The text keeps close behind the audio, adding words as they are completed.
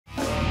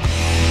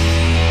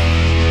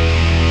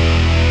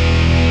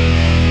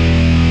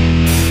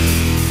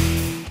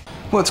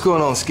What's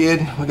going on,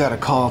 Skid? We got a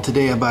call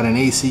today about an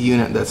AC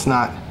unit that's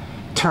not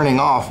turning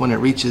off when it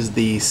reaches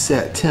the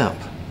set temp.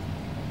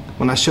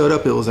 When I showed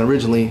up, it was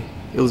originally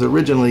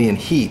in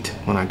heat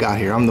when I got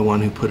here. I'm the one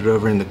who put it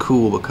over in the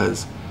cool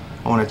because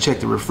I want to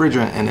check the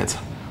refrigerant, and it's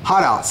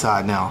hot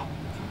outside now.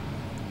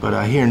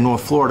 But here in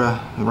North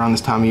Florida, around this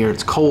time of year,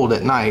 it's cold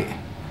at night.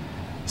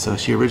 So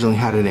she originally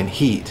had it in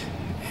heat.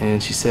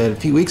 And she said a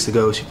few weeks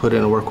ago she put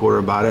in a work order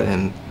about it,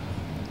 and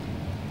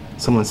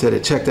someone said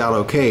it checked out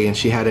okay, and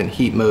she had it in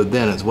heat mode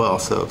then as well.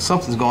 So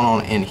something's going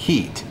on in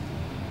heat.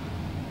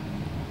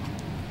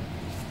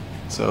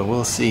 So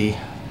we'll see.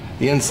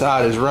 The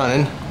inside is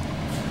running,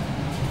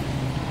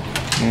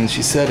 and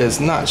she said it's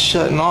not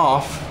shutting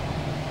off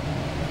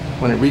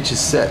when it reaches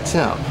set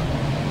temp.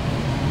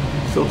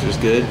 Filter's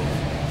good.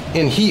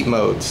 In heat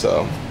mode,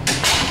 so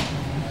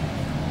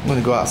I'm gonna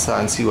go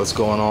outside and see what's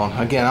going on.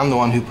 Again, I'm the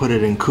one who put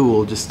it in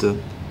cool just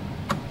to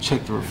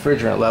check the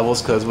refrigerant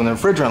levels, because when the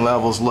refrigerant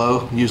level's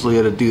low, usually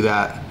it'll do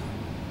that.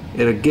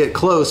 It'll get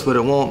close, but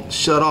it won't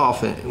shut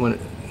off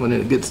when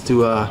it gets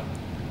to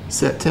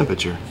set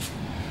temperature.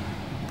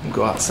 I'll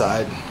go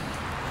outside.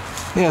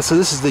 Yeah, so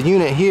this is the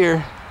unit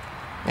here,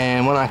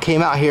 and when I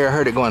came out here, I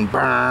heard it going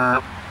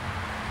brrr,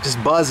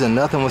 just buzzing.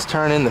 Nothing was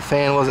turning, the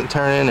fan wasn't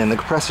turning, and the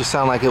compressor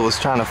sounded like it was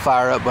trying to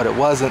fire up, but it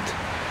wasn't.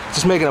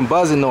 Just making a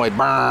buzzing noise,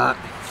 brrr.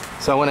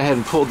 So I went ahead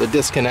and pulled the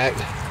disconnect,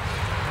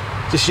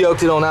 just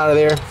yoked it on out of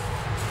there.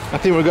 I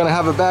think we're gonna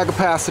have a bag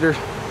capacitor.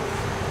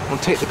 We'll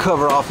take the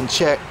cover off and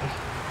check.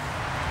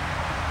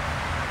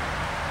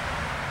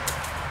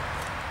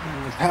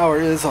 And the power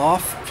is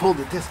off. Pulled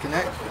the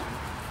disconnect.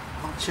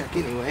 I'll check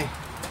anyway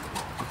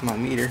with my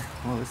meter.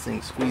 Oh, this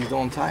thing's squeezed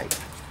on tight.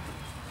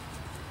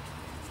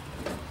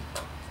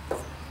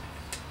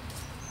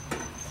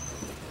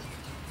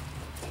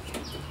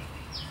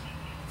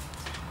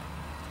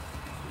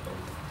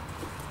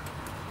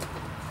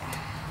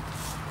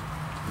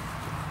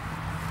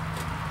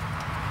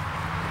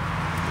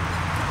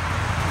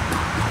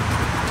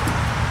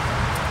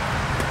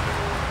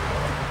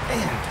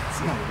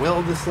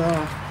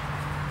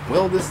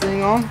 Weld this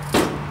thing on.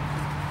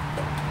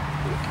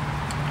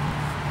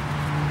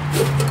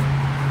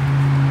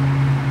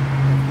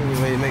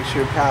 Anyway, make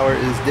sure power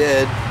is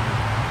dead.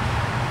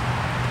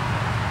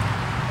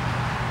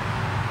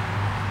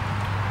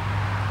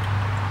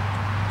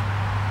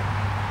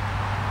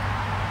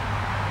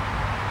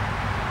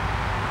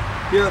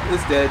 Yep,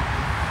 it's dead.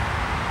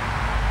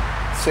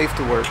 Safe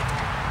to work.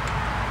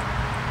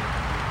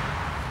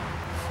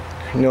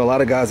 You know, a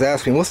lot of guys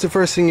ask me, what's the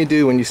first thing you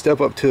do when you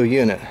step up to a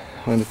unit?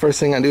 Well, the first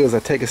thing I do is I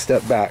take a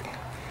step back.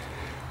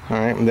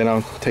 Alright, and then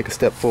I'll take a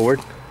step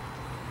forward.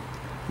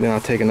 Then I'll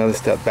take another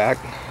step back.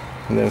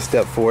 And then a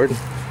step forward.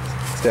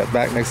 Step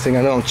back. Next thing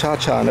I know, I'm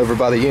cha-chaing over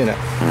by the unit.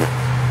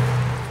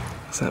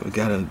 So we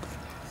got a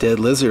dead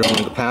lizard on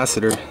the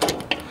capacitor.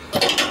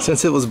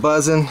 Since it was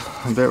buzzing,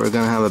 I bet we're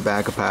going to have a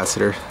back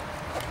capacitor.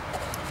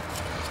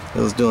 It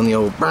was doing the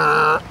old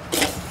brrr.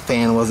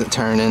 Fan wasn't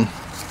turning.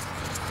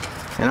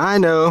 And I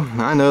know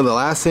the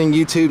last thing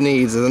YouTube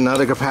needs is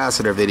another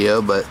capacitor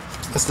video, but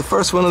it's the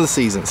first one of the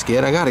season,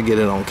 Skid. I gotta get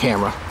it on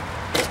camera.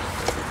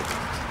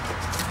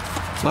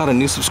 A lot of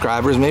new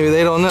subscribers, maybe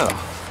they don't know.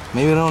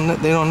 Maybe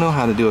they don't know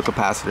how to do a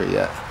capacitor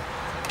yet.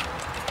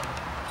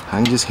 I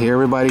can just hear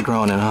everybody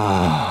groaning,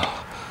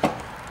 oh,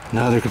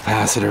 another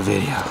capacitor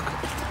video.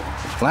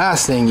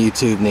 Last thing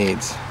YouTube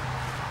needs.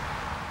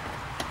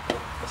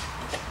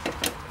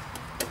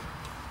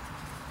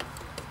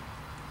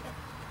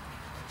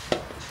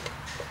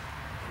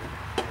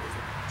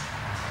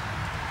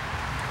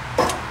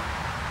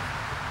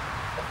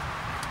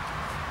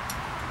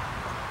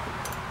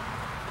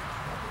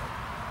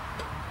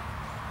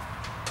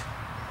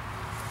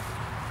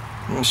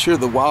 I'm sure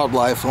the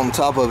wildlife on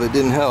top of it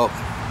didn't help.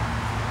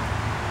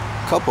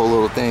 A couple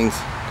little things.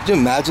 Could you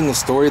imagine the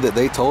story that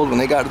they told when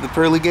they got to the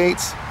pearly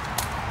gates?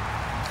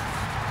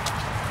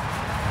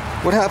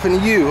 What happened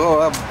to you? Oh,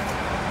 I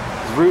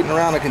was rooting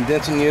around a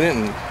condensing unit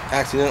and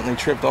accidentally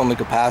tripped on the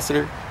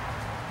capacitor.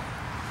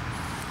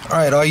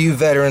 Alright, all you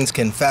veterans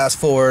can fast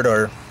forward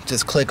or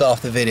just click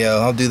off the video.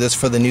 I'll do this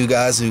for the new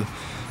guys who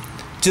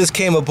just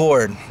came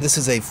aboard. This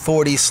is a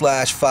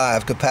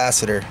 40/5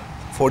 capacitor.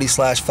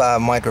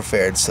 40/5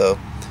 microfarads. So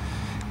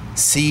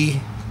C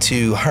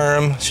to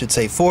Herm should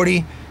say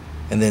 40,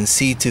 and then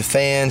C to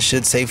fan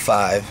should say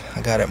 5.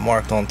 I got it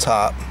marked on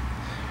top.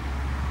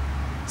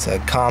 It's a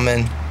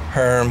common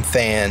Herm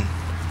fan.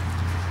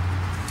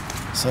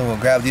 So we'll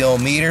grab the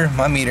old meter.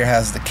 My meter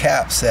has the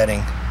cap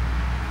setting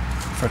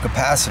for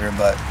capacitor,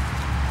 but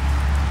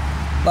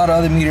a lot of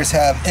other meters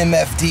have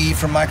MFD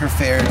for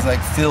microfarads,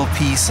 like fill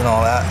piece and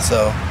all that.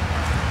 So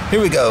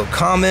here we go.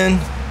 Common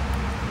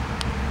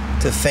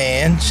to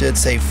fan should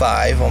say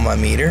 5 on my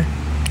meter.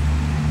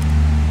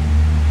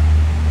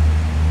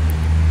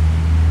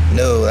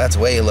 No, that's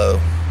way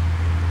low.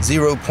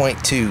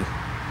 0.2.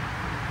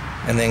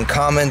 And then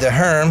common to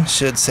Herm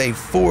should say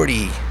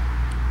 40.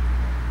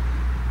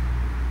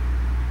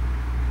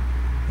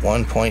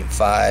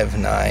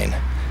 1.59.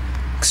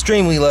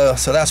 Extremely low,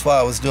 so that's why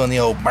I was doing the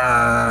old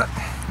brrr.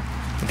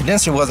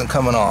 condenser wasn't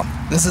coming on.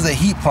 This is a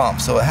heat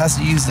pump, so it has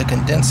to use the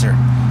condenser.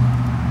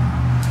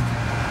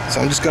 So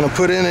I'm just gonna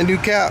put in a new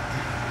cap,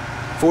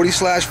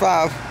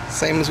 40/5,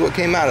 same as what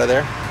came out of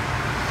there.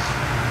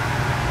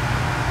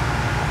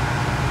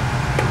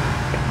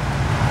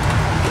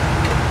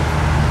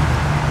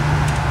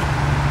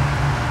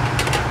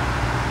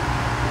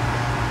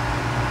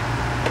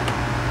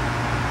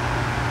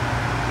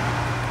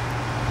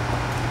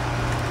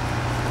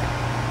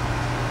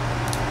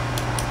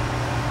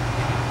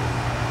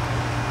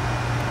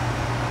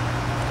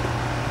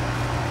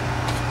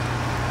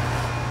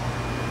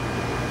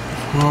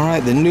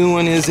 Alright, the new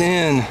one is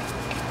in.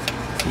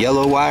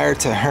 Yellow wire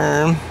to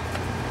Herm.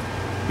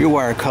 Your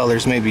wire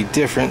colors may be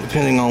different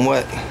depending on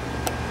what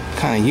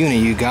kind of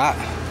unit you got.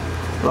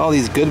 But all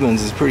these good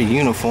ones is pretty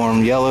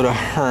uniform. Yellow to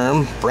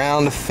Herm,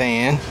 brown to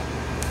fan,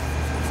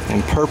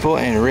 and purple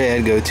and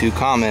red go to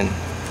common.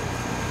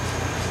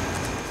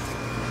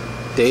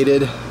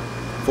 Dated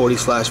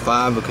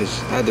 40/5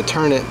 because I had to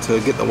turn it to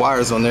get the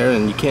wires on there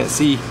and you can't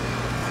see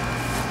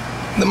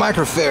the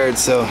microfarad.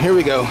 So here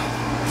we go.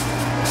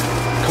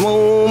 Come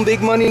on,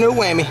 big money, no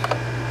whammy.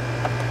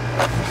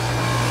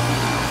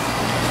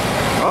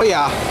 Oh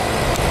yeah.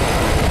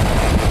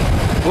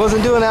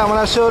 Wasn't doing that when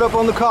I showed up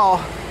on the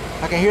call.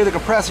 I can hear the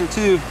compressor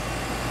too.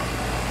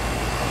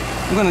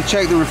 I'm gonna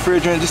check the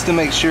refrigerant just to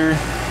make sure.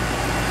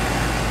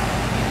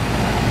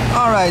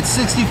 Alright,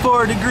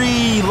 64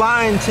 degree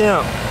line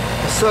temp.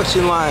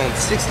 Suction line,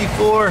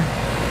 64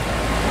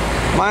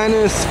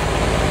 minus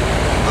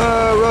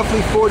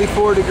roughly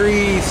 44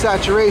 degrees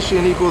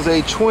saturation equals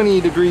a 20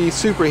 degree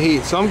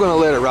superheat. So I'm going to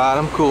let it ride.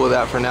 I'm cool with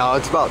that for now.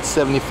 It's about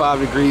 75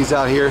 degrees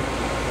out here.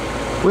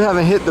 We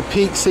haven't hit the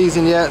peak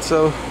season yet,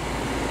 so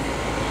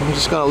I'm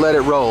just going to let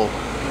it roll.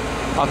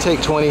 I'll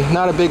take 20.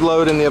 Not a big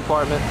load in the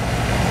apartment.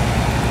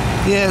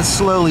 Yeah, it's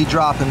slowly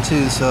dropping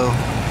too, so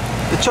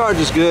the charge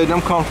is good.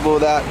 I'm comfortable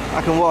with that.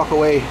 I can walk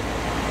away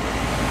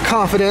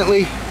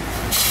confidently.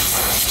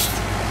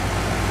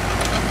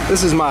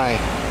 This is my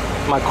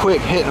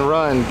quick hit and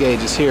run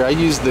gauges here. I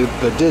use the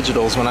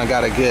digitals when I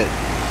gotta get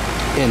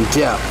in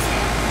depth.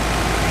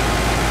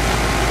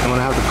 And when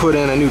I have to put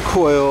in a new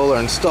coil or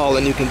install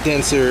a new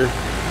condenser,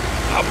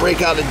 I'll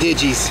break out the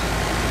digis.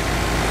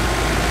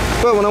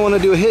 But when I want to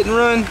do a hit and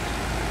run,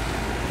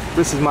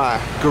 this is my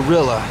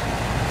gorilla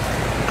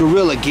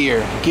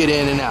gear. Get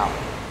in and out.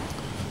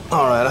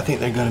 Alright, I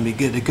think they're gonna be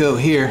good to go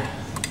here.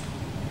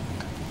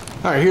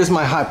 Alright, here's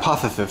my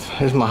hypothesis.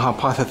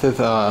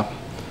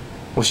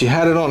 Well, she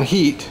had it on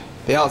heat.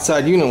 The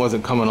outside unit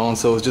wasn't coming on,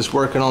 so it was just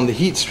working on the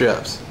heat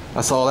strips.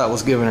 That's all that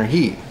was giving her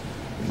heat.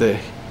 The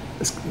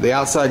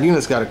outside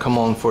unit's got to come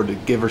on for to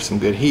give her some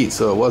good heat,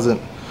 so it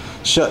wasn't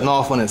shutting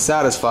off when it's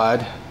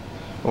satisfied,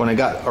 or when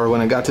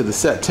it got to the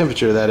set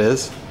temperature, that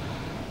is.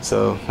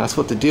 So that's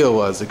what the deal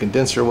was. The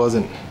condenser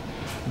wasn't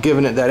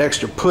giving it that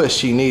extra push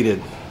she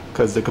needed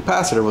because the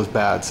capacitor was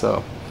bad.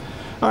 So,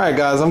 all right,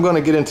 guys, I'm going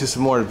to get into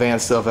some more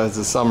advanced stuff as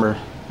the summer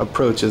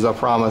approaches. I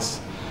promise.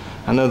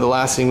 I know the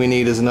last thing we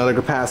need is another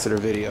capacitor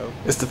video.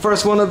 It's the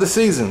first one of the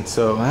season,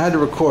 so I had to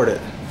record it.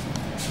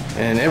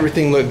 And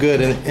everything looked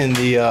good in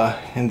the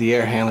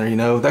air handler. You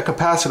know, that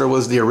capacitor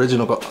was the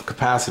original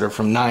capacitor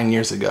from 9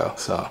 years ago,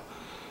 so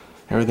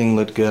everything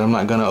looked good. I'm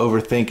not gonna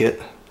overthink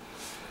it.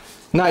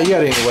 Not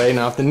yet anyway.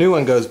 Now if the new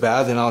one goes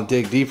bad, then I'll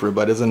dig deeper,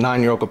 but it's a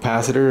 9-year-old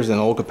capacitors, and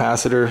old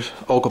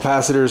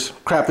capacitors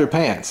crap their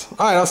pants.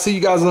 Alright, I'll see you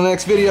guys in the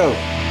next video.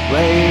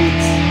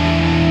 Later.